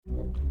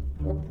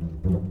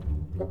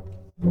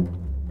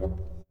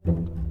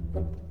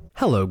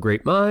Hello,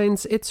 Great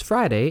Minds. It's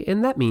Friday,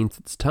 and that means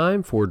it's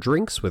time for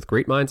Drinks with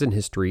Great Minds in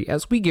History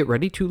as we get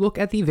ready to look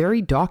at the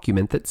very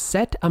document that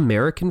set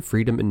American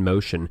freedom in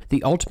motion,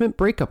 the ultimate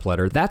breakup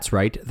letter, that's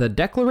right, the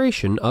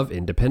Declaration of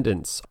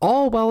Independence,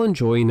 all while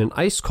enjoying an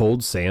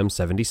ice-cold Sam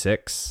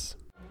 76.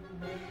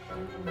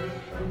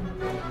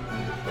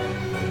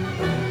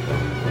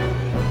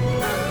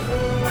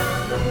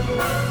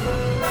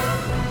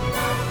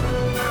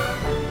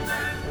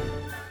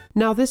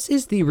 Now, this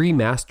is the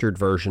remastered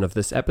version of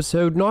this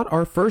episode, not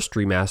our first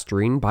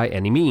remastering by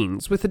any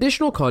means, with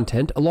additional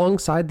content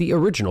alongside the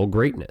original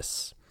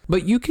greatness.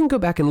 But you can go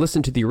back and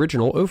listen to the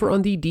original over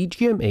on the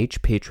DGMH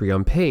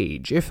Patreon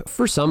page, if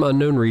for some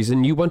unknown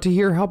reason you want to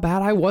hear how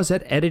bad I was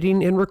at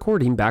editing and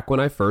recording back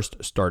when I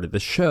first started the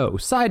show.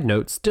 Side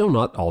note, still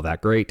not all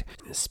that great.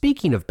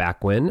 Speaking of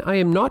back when, I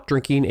am not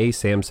drinking a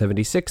Sam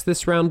 76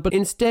 this round, but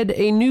instead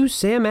a new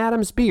Sam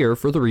Adams beer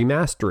for the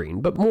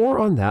remastering, but more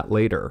on that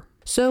later.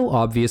 So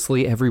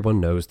obviously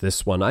everyone knows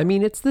this one. I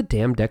mean, it's the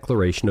damn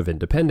Declaration of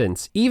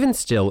Independence. Even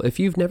still, if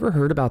you've never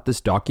heard about this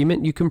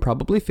document, you can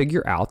probably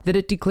figure out that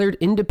it declared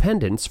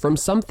independence from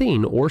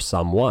something or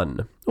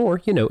someone.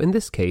 Or, in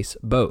this case,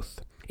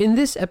 both. In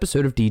this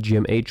episode of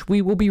DGMH,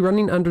 we will be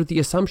running under the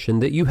assumption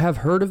that you have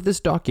heard of this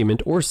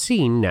document or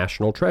seen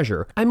National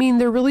Treasure. I mean,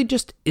 there really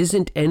just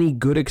isn't any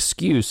good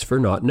excuse for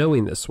not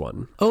knowing this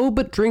one. Oh,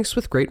 but Drinks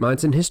with Great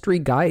Minds in History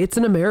guy, it's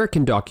an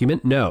American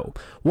document. No.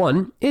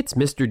 1, it's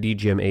Mr.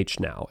 DGMH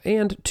now.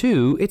 And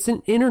 2, it's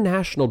an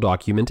international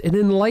document, an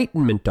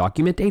Enlightenment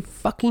document, a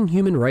fucking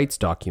human rights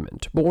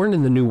document. Born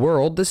in the New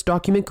World, this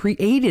document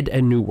created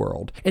a new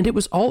world. And it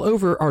was all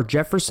over our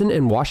Jefferson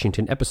and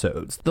Washington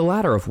episodes, the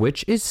latter of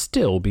which is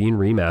still being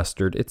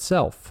remastered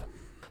itself.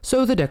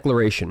 So the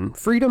Declaration,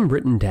 freedom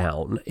written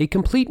down, a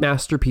complete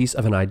masterpiece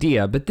of an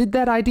idea, but did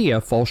that idea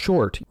fall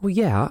short? Well,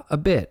 yeah, a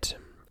bit.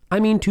 I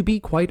mean, to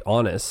be quite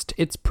honest,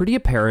 it's pretty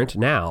apparent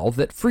now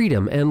that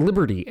freedom and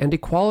liberty and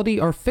equality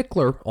are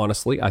fickler,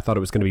 honestly, I thought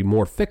it was going to be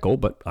more fickle,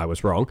 but I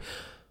was wrong,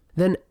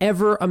 than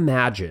ever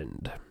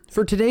imagined.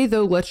 For today,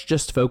 though, let's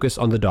just focus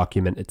on the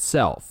document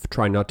itself,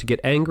 try not to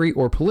get angry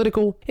or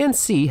political, and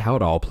see how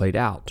it all played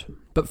out.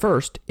 But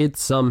first,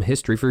 it's some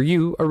history for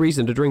you, a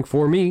reason to drink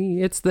for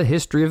me. It's the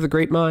history of the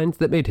great minds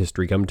that made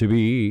history come to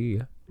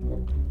be.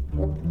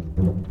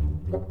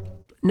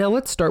 Now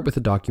let's start with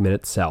the document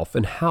itself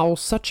and how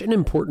such an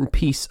important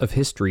piece of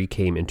history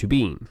came into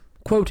being.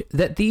 Quote,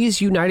 that these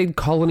united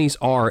colonies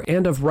are,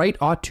 and of right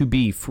ought to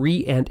be,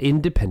 free and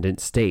independent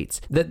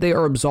states, that they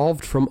are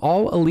absolved from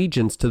all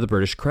allegiance to the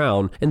British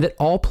Crown, and that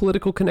all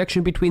political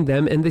connection between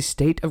them and the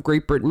state of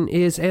Great Britain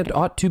is, and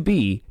ought to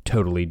be,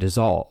 totally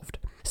dissolved.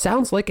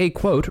 Sounds like a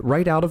quote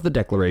right out of the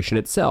Declaration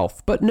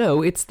itself, but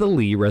no, it's the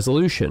Lee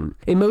Resolution.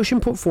 A motion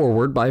put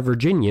forward by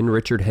Virginian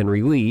Richard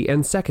Henry Lee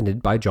and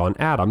seconded by John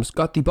Adams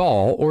got the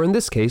ball, or in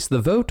this case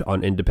the vote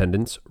on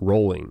independence,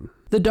 rolling.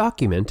 The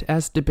document,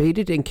 as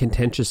debated and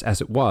contentious as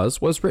it was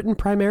written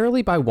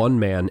primarily by one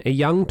man, a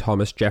young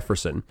Thomas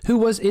Jefferson, who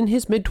was in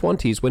his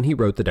mid-20s when he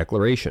wrote the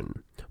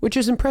Declaration. Which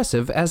is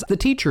impressive, as the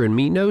teacher in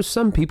me knows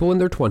some people in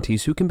their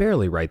 20s who can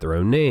barely write their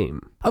own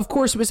name. Of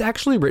course, it was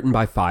actually written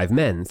by 5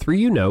 men, 3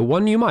 you know,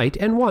 1 you might,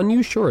 and 1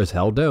 you sure as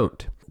hell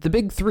don't. The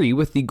big 3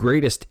 with the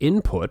greatest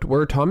input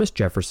were Thomas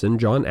Jefferson,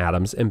 John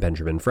Adams, and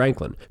Benjamin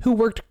Franklin, who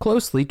worked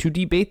closely to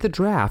debate the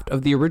draft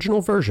of the original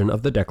version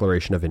of the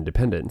Declaration of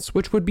Independence,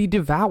 which would be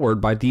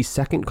devoured by the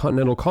Second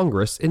Continental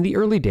Congress in the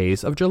early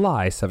days of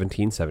July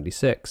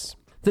 1776.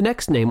 The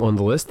next name on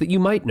the list that you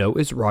might know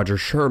is Roger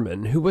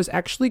Sherman, who was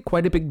actually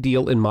quite a big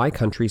deal in my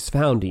country's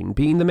founding,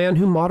 being the man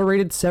who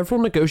moderated several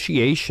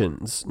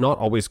negotiations, not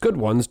always good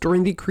ones,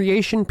 during the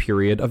creation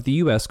period of the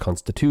U.S.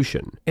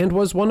 Constitution, and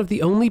was one of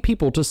the only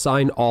people to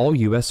sign all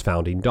U.S.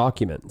 founding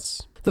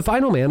documents. The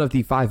final man of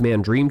the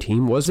 5-man dream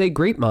team was a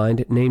great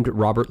mind named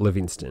Robert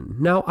Livingston.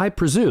 Now, I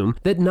presume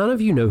that none of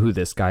you know who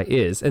this guy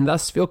is, and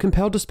thus feel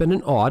compelled to spend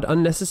an odd,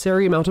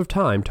 unnecessary amount of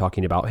time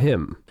talking about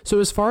him. So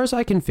as far as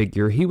I can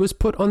figure, he was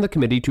put on the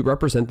committee to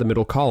represent the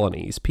Middle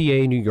Colonies, PA,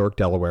 New York,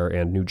 Delaware,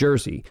 and New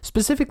Jersey.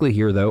 Specifically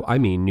here, though, I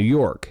mean New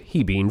York,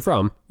 he being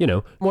from,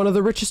 one of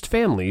the richest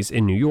families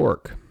in New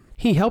York.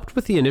 He helped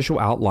with the initial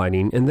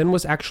outlining and then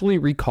was actually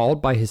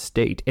recalled by his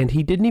state, and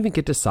he didn't even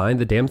get to sign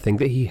the damn thing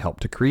that he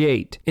helped to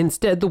create.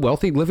 Instead, the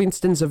wealthy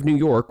Livingstons of New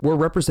York were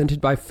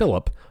represented by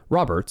Philip,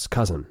 Robert's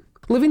cousin.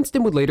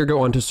 Livingston would later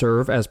go on to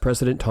serve as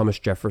President Thomas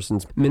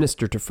Jefferson's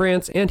minister to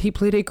France, and he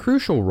played a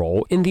crucial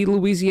role in the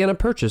Louisiana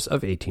Purchase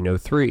of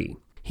 1803.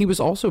 He was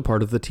also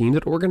part of the team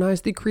that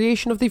organized the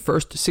creation of the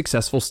first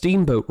successful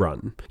steamboat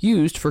run,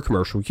 used for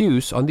commercial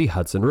use on the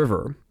Hudson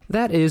River.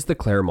 That is the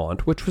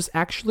Clermont, which was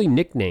actually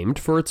nicknamed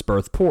for its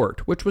birth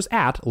port, which was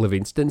at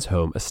Livingston's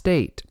home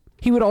estate.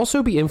 He would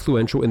also be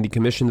influential in the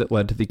commission that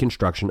led to the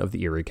construction of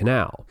the Erie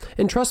Canal.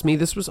 And trust me,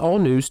 this was all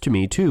news to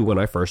me too when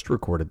I first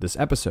recorded this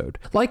episode.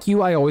 Like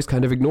you, I always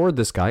kind of ignored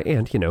this guy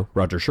and,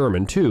 Roger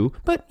Sherman too,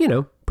 but,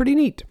 pretty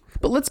neat.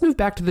 But let's move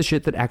back to the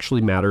shit that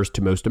actually matters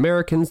to most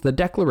Americans, the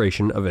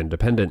Declaration of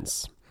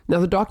Independence. Now,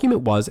 the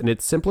document was, in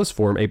its simplest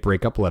form, a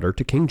breakup letter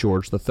to King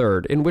George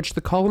III, in which the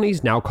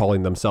colonies, now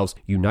calling themselves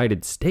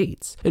United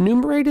States,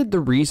 enumerated the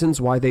reasons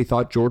why they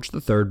thought George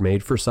III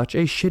made for such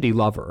a shitty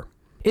lover.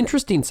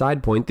 Interesting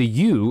side point, the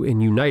U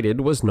in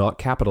United was not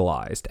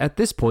capitalized. At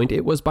this point,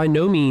 it was by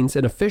no means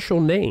an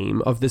official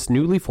name of this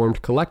newly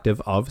formed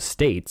collective of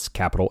states,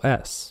 capital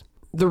S.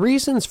 The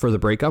reasons for the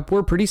breakup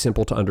were pretty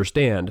simple to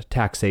understand.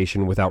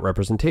 Taxation without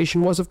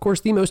representation was, of course,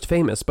 the most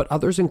famous, but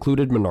others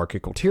included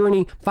monarchical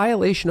tyranny,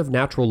 violation of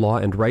natural law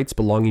and rights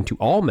belonging to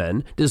all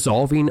men,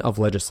 dissolving of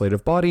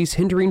legislative bodies,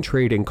 hindering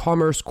trade and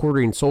commerce,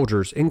 quartering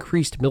soldiers,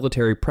 increased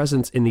military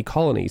presence in the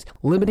colonies,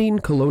 limiting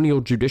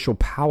colonial judicial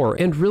power,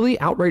 and really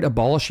outright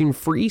abolishing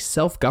free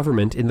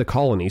self-government in the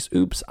colonies.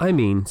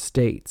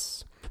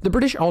 States. The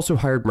British also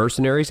hired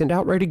mercenaries and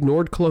outright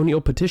ignored colonial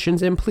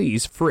petitions and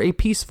pleas for a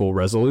peaceful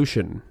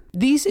resolution.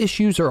 These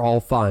issues are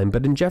all fine,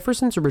 but in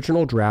Jefferson's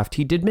original draft,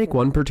 he did make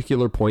one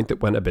particular point that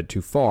went a bit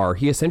too far.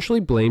 He essentially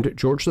blamed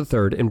George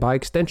III, and by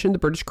extension the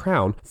British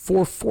Crown,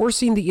 for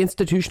forcing the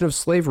institution of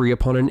slavery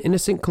upon an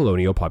innocent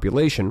colonial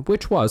population,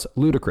 which was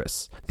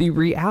ludicrous. The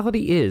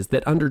reality is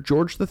that under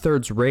George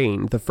III's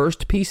reign, the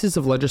first pieces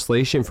of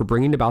legislation for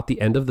bringing about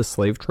the end of the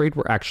slave trade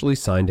were actually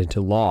signed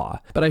into law,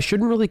 but I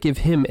shouldn't really give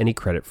him any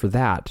credit for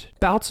that.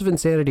 Bouts of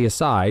insanity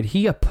aside,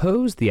 he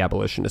opposed the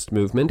abolitionist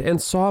movement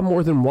and saw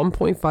more than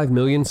 1.5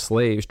 million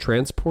slaves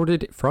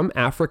transported from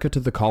Africa to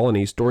the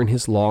colonies during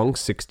his long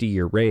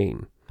 60-year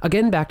reign.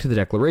 Again, back to the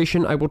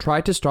Declaration, I will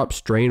try to stop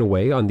straying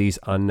away on these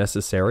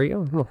unnecessary,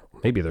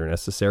 maybe they're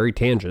necessary,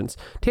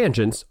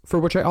 tangents for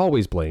which I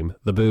always blame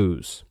the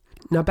booze.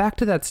 Now back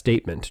to that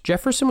statement.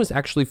 Jefferson was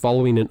actually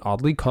following an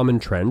oddly common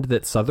trend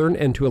that Southern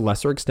and to a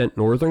lesser extent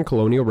Northern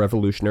colonial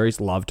revolutionaries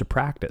love to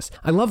practice.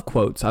 I love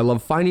quotes. I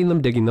love finding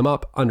them, digging them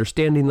up,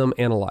 understanding them,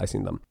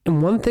 analyzing them.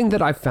 And one thing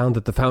that I've found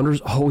that the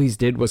founders always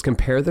did was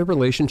compare their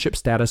relationship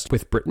status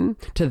with Britain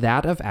to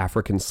that of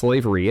African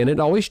slavery, and it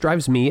always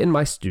drives me and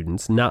my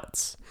students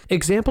nuts.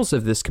 Examples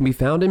of this can be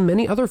found in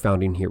many other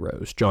founding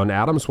heroes. John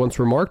Adams once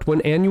remarked, "When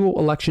annual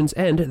elections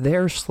end,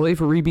 there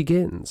slavery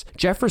begins."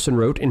 Jefferson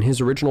wrote in his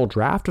original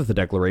draft of the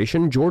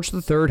Declaration, "George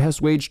III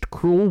has waged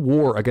cruel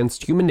war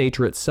against human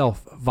nature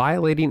itself,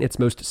 violating its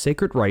most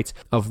sacred rights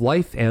of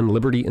life and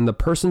liberty in the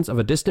persons of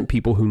a distant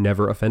people who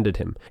never offended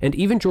him." And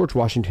even George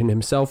Washington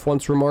himself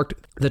once remarked,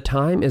 "The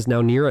time is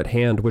now near at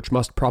hand which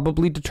must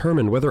probably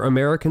determine whether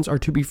Americans are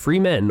to be free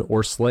men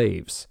or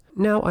slaves."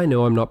 Now, I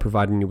know I'm not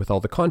providing you with all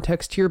the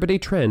context here, but a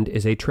trend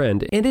is a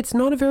trend, and it's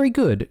not a very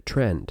good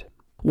trend.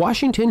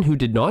 Washington, who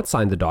did not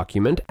sign the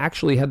document,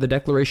 actually had the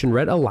Declaration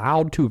read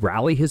aloud to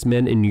rally his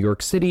men in New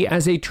York City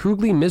as a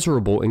truly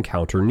miserable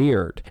encounter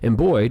neared. And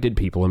boy, did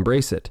people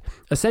embrace it.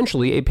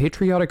 Essentially, a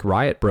patriotic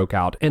riot broke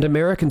out, and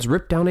Americans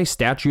ripped down a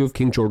statue of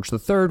King George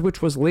III,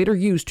 which was later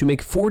used to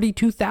make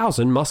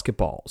 42,000 musket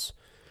balls.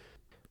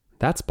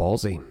 That's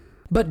ballsy.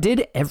 But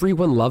did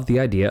everyone love the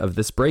idea of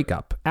this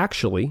breakup?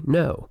 Actually,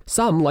 no.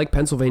 Some, like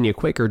Pennsylvania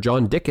Quaker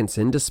John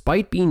Dickinson,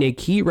 despite being a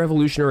key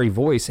revolutionary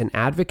voice and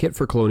advocate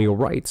for colonial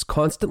rights,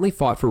 constantly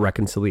fought for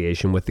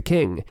reconciliation with the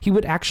king. He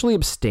would actually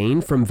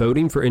abstain from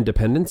voting for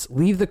independence,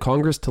 leave the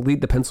Congress to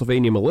lead the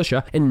Pennsylvania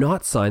militia, and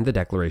not sign the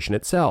Declaration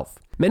itself.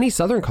 Many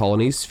Southern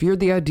colonies feared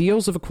the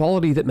ideals of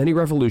equality that many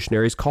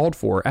revolutionaries called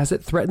for, as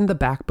it threatened the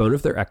backbone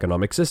of their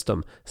economic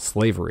system,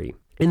 slavery.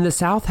 In the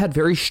South had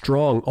very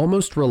strong,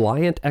 almost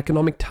reliant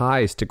economic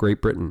ties to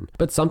Great Britain,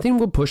 but something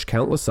would push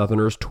countless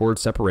Southerners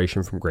towards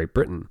separation from Great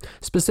Britain,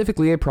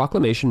 specifically a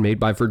proclamation made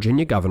by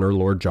Virginia Governor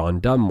Lord John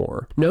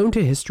Dunmore. Known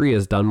to history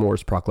as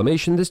Dunmore's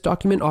Proclamation, this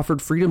document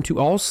offered freedom to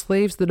all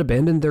slaves that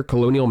abandoned their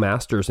colonial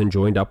masters and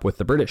joined up with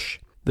the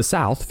British. The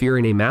South,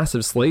 fearing a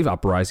massive slave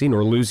uprising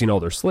or losing all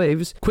their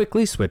slaves,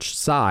 quickly switched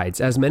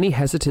sides, as many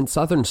hesitant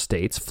Southern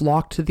states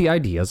flocked to the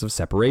ideas of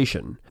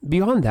separation.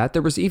 Beyond that,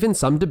 there was even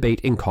some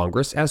debate in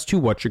Congress as to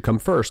what should come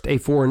first, a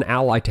foreign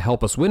ally to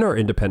help us win our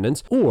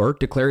independence, or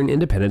declaring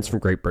independence from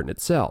Great Britain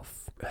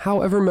itself.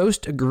 However,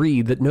 most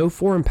agreed that no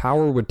foreign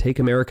power would take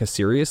America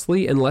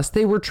seriously unless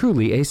they were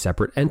truly a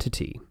separate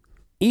entity.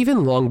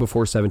 Even long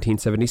before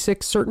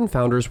 1776, certain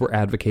founders were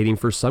advocating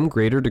for some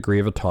greater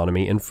degree of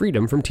autonomy and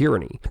freedom from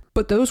tyranny,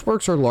 but those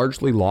works are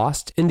largely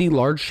lost in the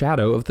large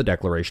shadow of the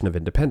Declaration of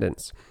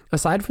Independence.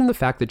 Aside from the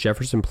fact that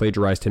Jefferson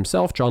plagiarized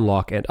himself, John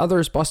Locke, and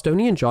others,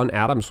 Bostonian John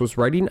Adams was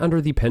writing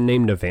under the pen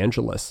name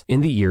Evangelist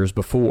in the years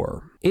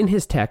before. In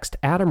his text,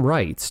 Adam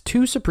writes,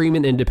 "Two supreme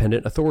and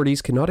independent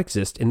authorities cannot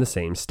exist in the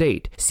same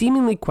state,"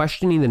 seemingly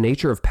questioning the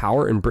nature of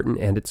power in Britain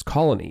and its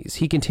colonies.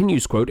 He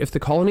continues, quote, "If the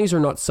colonies are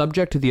not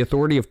subject to the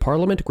authority of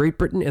Parliament, Great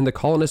Britain and the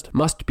colonist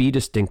must be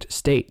distinct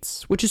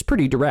states," which is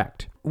pretty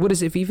direct. What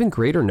is of even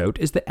greater note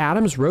is that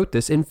Adams wrote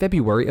this in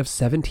February of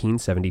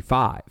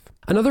 1775.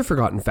 Another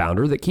forgotten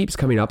founder that keeps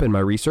coming up in my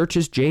research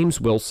is James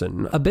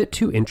Wilson, a bit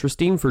too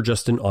interesting for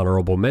just an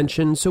honorable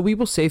mention, so we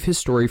will save his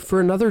story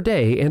for another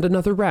day and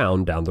another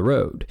round down the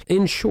road.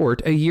 In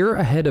short, a year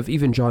ahead of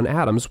even John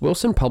Adams,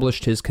 Wilson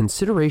published his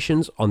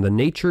Considerations on the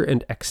Nature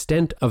and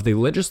Extent of the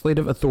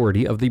Legislative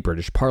Authority of the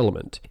British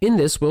Parliament. In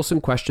this,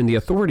 Wilson questioned the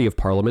authority of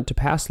Parliament to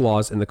pass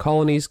laws in the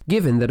colonies,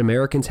 given that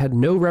Americans had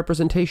no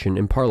representation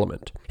in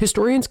Parliament.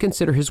 Historians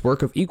consider his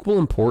work of equal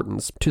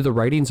importance to the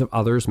writings of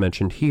others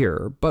mentioned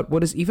here, but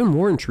what is even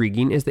more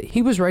intriguing is that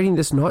he was writing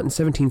this not in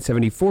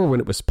 1774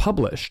 when it was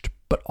published,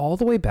 but all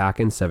the way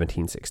back in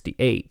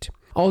 1768.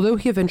 Although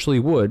he eventually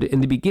would, in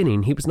the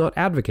beginning he was not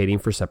advocating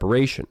for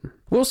separation.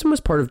 Wilson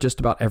was part of just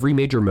about every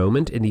major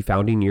moment in the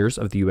founding years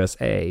of the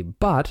USA,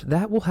 but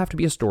that will have to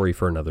be a story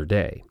for another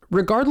day.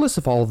 Regardless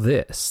of all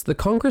this, the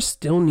Congress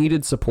still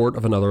needed support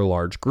of another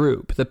large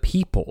group, the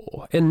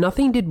people, and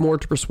nothing did more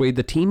to persuade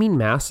the teeming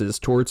masses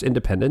towards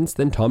independence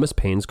than Thomas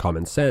Paine's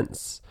Common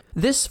Sense.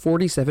 This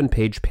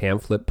 47-page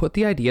pamphlet put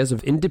the ideas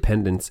of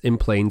independence in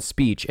plain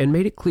speech and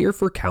made it clear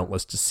for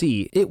countless to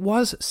see. It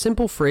was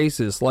simple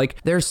phrases like,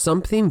 "There's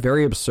something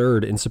very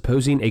absurd in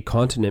supposing a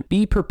continent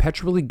be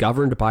perpetually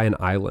governed by an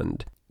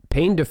island."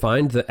 Paine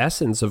defined the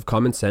essence of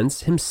common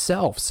sense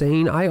himself,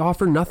 saying, "I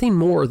offer nothing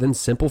more than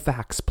simple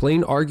facts,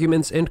 plain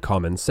arguments, and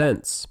common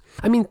sense."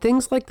 I mean,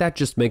 things like that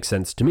just make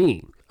sense to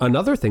me.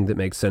 Another thing that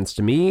makes sense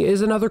to me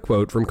is another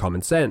quote from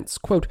Common Sense.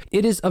 Quote,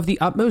 "It is of the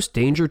utmost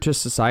danger to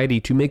society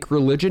to make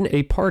religion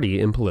a party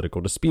in political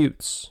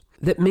disputes.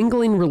 That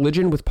mingling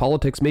religion with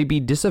politics may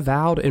be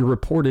disavowed and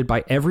reported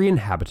by every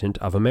inhabitant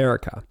of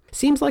America.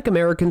 Seems like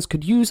Americans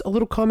could use a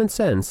little common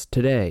sense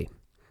today."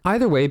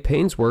 Either way,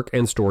 Paine's work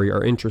and story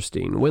are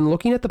interesting. When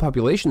looking at the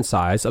population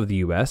size of the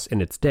U.S.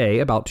 in its day,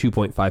 about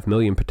 2.5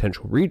 million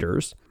potential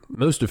readers,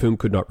 most of whom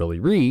could not really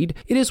read,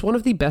 it is one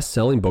of the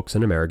best-selling books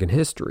in American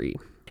history,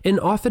 and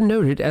often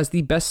noted as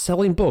the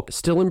best-selling book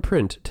still in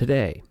print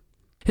today.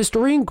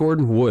 Historian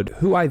Gordon Wood,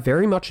 who I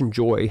very much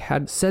enjoy,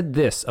 had said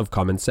this of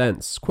Common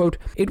Sense, quote,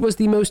 "It was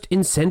the most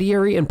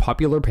incendiary and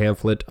popular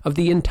pamphlet of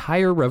the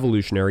entire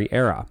Revolutionary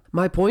era.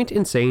 My point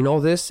in saying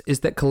all this is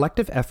that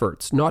collective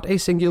efforts, not a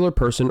singular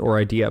person or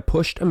idea,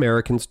 pushed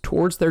Americans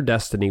towards their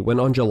destiny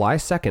when on July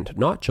 2nd,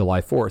 not July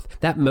 4th,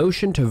 that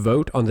motion to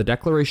vote on the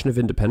Declaration of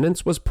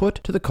Independence was put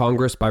to the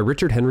Congress by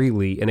Richard Henry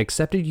Lee and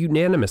accepted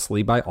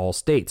unanimously by all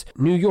states,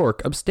 New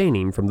York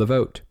abstaining from the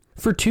vote.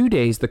 For 2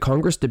 days, the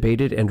Congress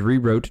debated and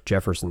rewrote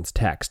Jefferson's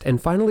text,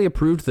 and finally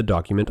approved the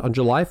document on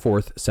July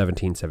 4th,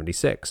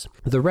 1776.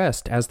 The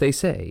rest, as they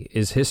say,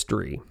 is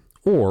history.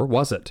 Or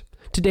was it?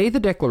 Today, the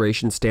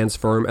Declaration stands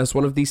firm as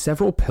one of the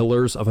several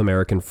pillars of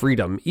American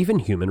freedom, even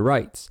human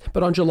rights.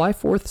 But on July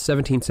 4th,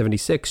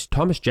 1776,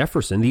 Thomas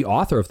Jefferson, the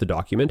author of the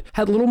document,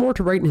 had little more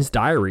to write in his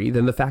diary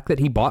than the fact that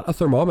he bought a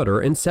thermometer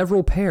and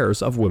several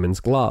pairs of women's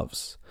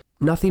gloves.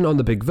 Nothing on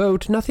the big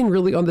vote, nothing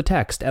really on the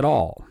text at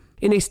all.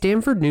 In a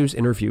Stanford News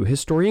interview,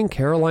 historian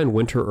Caroline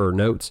Winterer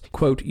notes,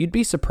 quote, "You'd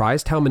be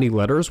surprised how many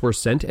letters were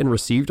sent and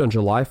received on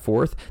July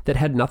 4th that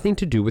had nothing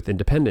to do with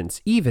independence,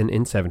 even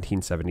in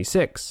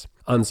 1776.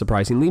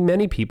 Unsurprisingly,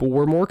 many people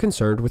were more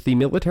concerned with the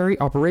military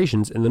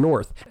operations in the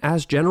North,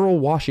 as General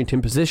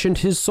Washington positioned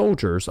his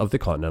soldiers of the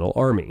Continental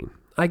Army.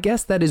 I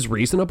guess that is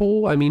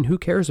reasonable. I mean, who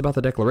cares about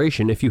the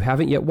Declaration if you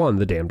haven't yet won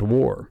the damned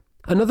war?"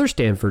 Another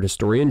Stanford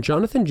historian,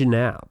 Jonathan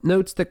Janab,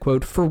 notes that,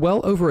 quote, "For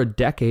well over a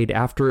decade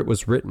after it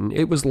was written,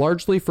 it was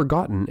largely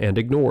forgotten and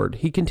ignored."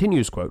 He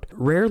continues, quote,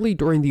 "Rarely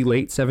during the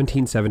late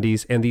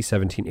 1770s and the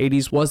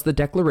 1780s was the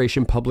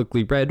Declaration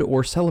publicly read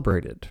or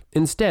celebrated.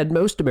 Instead,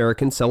 most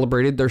Americans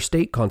celebrated their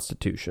state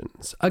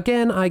constitutions.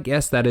 Again, I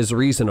guess that is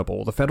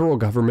reasonable. The federal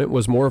government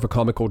was more of a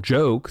comical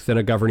joke than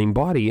a governing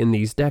body in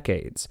these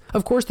decades.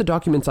 Of course, the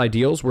document's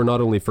ideals were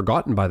not only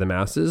forgotten by the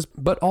masses,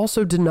 but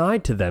also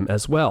denied to them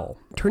as well."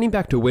 Turning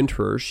back to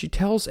Winterer, she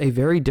tells a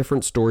very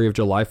different story of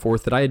July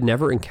 4th that I had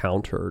never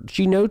encountered.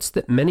 She notes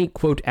that many,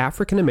 quote,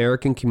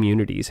 African-American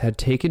communities had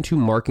taken to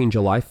marking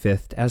July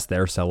 5th as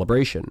their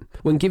celebration.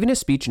 When giving a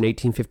speech in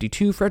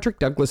 1852, Frederick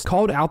Douglass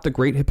called out the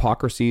great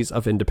hypocrisies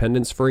of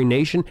independence for a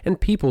nation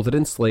and people that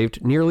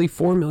enslaved nearly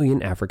 4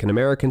 million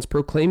African-Americans,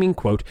 proclaiming,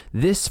 quote,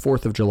 "This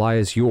 4th of July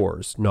is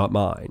yours, not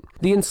mine."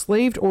 The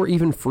enslaved or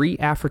even free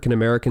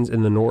African-Americans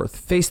in the North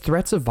faced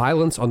threats of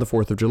violence on the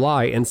 4th of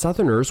July, and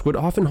Southerners would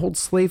often hold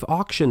slave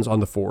auctions on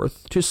the 4th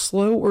to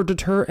slow or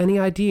deter any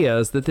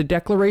ideas that the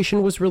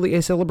Declaration was really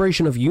a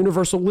celebration of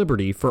universal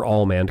liberty for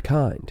all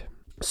mankind.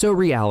 So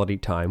reality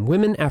time.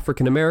 Women,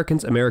 African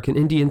Americans, American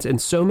Indians, and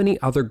so many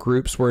other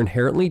groups were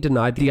inherently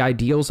denied the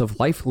ideals of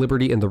life,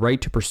 liberty, and the right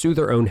to pursue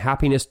their own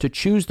happiness, to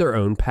choose their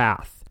own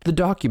path. The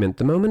document,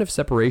 the moment of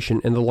separation,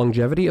 and the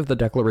longevity of the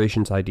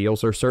Declaration's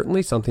ideals are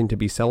certainly something to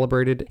be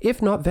celebrated,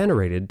 if not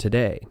venerated,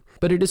 today.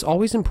 But it is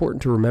always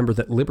important to remember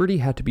that liberty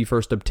had to be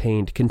first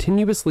obtained,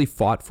 continuously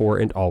fought for,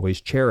 and always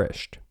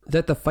cherished.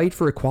 that the fight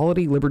for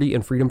equality, liberty,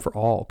 and freedom for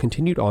all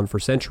continued on for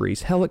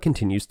centuries. Hell, it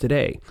continues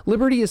today.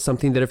 Liberty is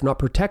something that, if not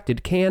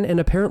protected, can and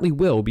apparently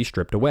will be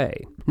stripped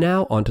away.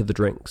 Now, onto the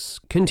drinks.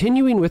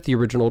 Continuing with the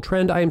original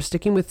trend, I am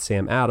sticking with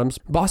Sam Adams.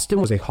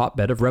 Boston was a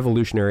hotbed of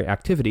revolutionary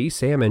activity.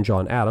 Sam and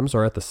John Adams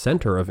are at the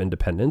center of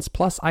independence,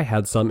 plus I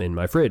had some in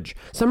my fridge.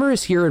 Summer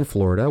is here in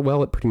Florida.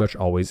 Well, it pretty much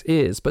always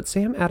is, but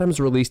Sam Adams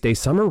released a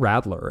summer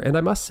radler, and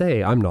I must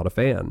say, I'm not a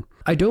fan.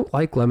 I don't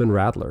like lemon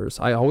radlers.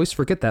 I always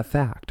forget that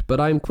fact, but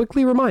I am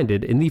quickly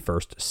reminded in the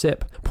first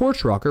sip.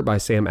 Porch Rocker by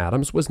Sam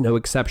Adams was no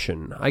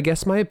exception. I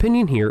guess my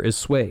opinion here is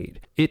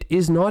swayed. It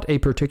is not a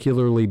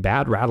particularly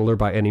bad radler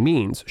by any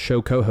means.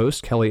 Show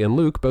co-hosts Kelly and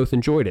Luke both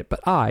enjoyed it,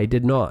 but I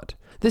did not.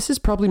 This is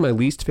probably my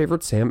least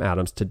favorite Sam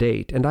Adams to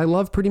date, and I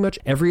love pretty much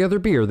every other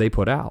beer they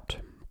put out.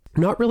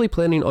 Not really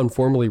planning on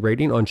formally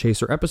rating on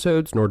Chaser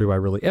episodes, nor do I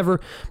really ever,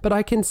 but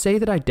I can say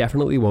that I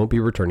definitely won't be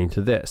returning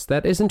to this.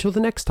 That is until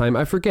the next time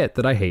I forget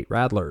that I hate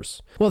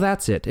radlers. Well,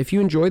 that's it. If you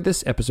enjoyed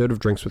this episode of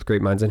Drinks with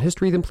Great Minds in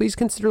History, then please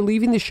consider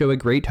leaving the show a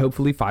great,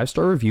 hopefully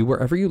 5-star review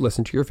wherever you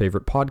listen to your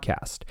favorite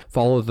podcast.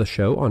 Follow the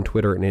show on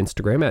Twitter and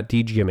Instagram at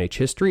DGMH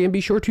History, and be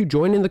sure to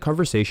join in the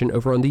conversation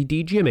over on the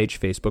DGMH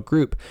Facebook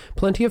group.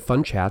 Plenty of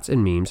fun chats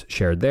and memes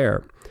shared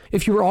there.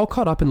 If you are all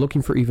caught up and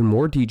looking for even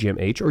more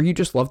DGMH, or you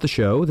just love the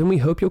show, then we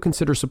hope you'll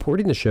consider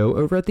supporting the show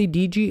over at the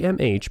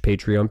DGMH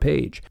Patreon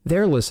page.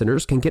 There,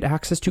 listeners can get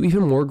access to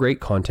even more great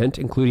content,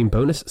 including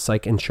bonus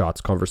Psych and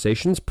Shots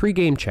conversations,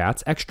 pre-game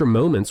chats, extra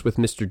moments with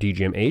Mr.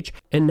 DGMH,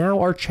 and now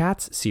our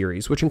Chats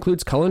series, which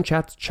includes Cullen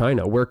Chats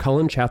China, where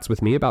Cullen chats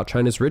with me about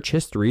China's rich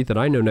history that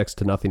I know next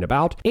to nothing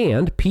about,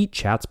 and Pete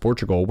Chats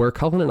Portugal, where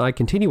Cullen and I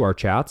continue our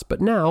chats,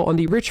 but now on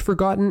the rich,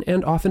 forgotten,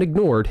 and often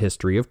ignored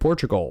history of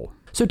Portugal.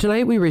 So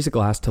tonight we raise a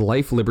glass to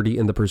life, liberty,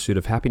 and the pursuit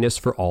of happiness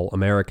for all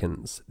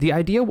Americans. The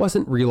idea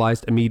wasn't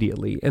realized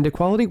immediately, and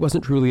equality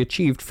wasn't truly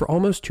achieved for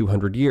almost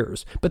 200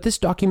 years, but this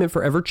document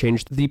forever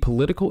changed the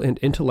political and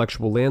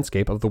intellectual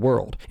landscape of the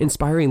world,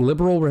 inspiring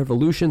liberal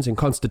revolutions and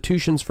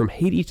constitutions from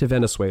Haiti to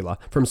Venezuela,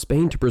 from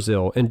Spain to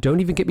Brazil, and don't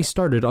even get me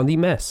started on the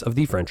mess of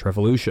the French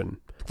Revolution.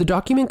 The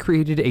document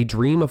created a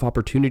dream of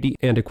opportunity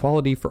and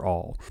equality for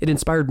all. It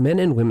inspired men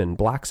and women,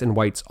 blacks and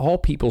whites, all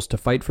peoples to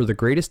fight for the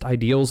greatest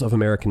ideals of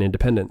American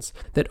independence,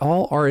 that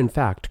all are in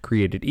fact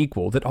created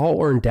equal, that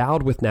all are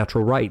endowed with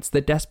natural rights,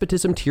 that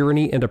despotism,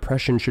 tyranny, and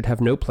oppression should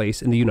have no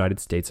place in the United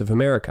States of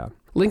America.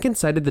 Lincoln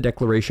cited the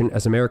Declaration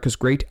as America's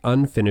great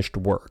unfinished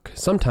work.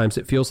 Sometimes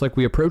it feels like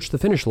we approach the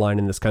finish line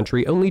in this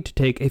country only to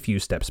take a few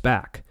steps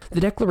back.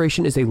 The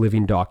Declaration is a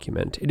living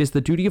document. It is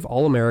the duty of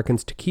all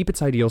Americans to keep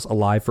its ideals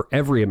alive for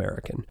every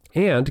American.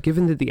 And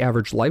given that the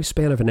average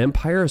lifespan of an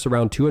empire is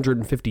around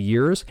 250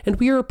 years, and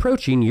we are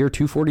approaching year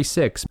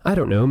 246, I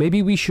don't know,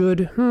 maybe we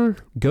should,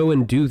 go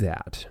and do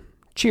that.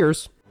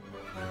 Cheers.